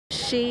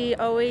She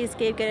always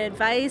gave good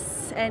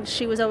advice, and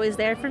she was always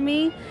there for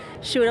me.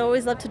 She would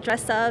always love to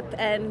dress up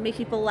and make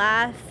people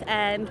laugh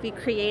and be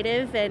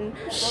creative, and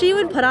she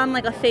would put on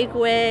like a fake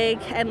wig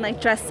and like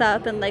dress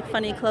up in like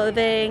funny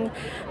clothing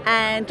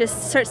and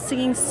just start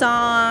singing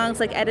songs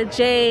like Etta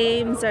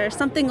James or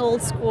something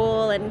old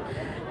school, and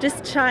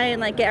just try and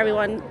like get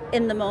everyone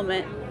in the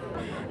moment.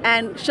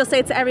 And she'll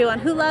say to everyone,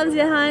 "Who loves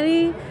you,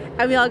 honey?"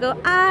 And we all go,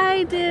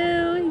 "I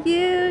do,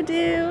 you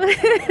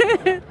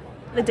do."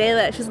 The day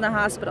that she was in the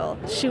hospital,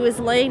 she was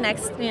laying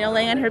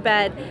laying on her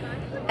bed.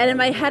 And in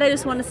my head, I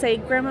just want to say,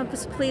 "Grandma,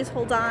 please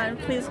hold on,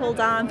 please hold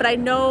on." But I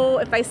know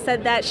if I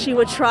said that, she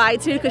would try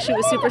to, because she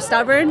was super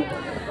stubborn.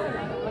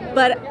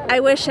 But I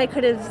wish I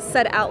could have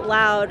said out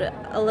loud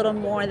a little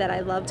more that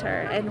I loved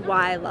her and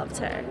why I loved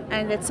her.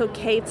 And it's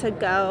okay to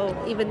go,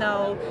 even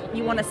though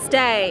you want to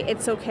stay,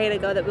 it's okay to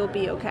go, that we'll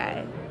be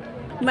okay.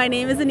 My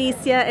name is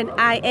Anessia, and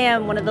I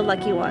am one of the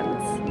lucky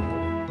ones.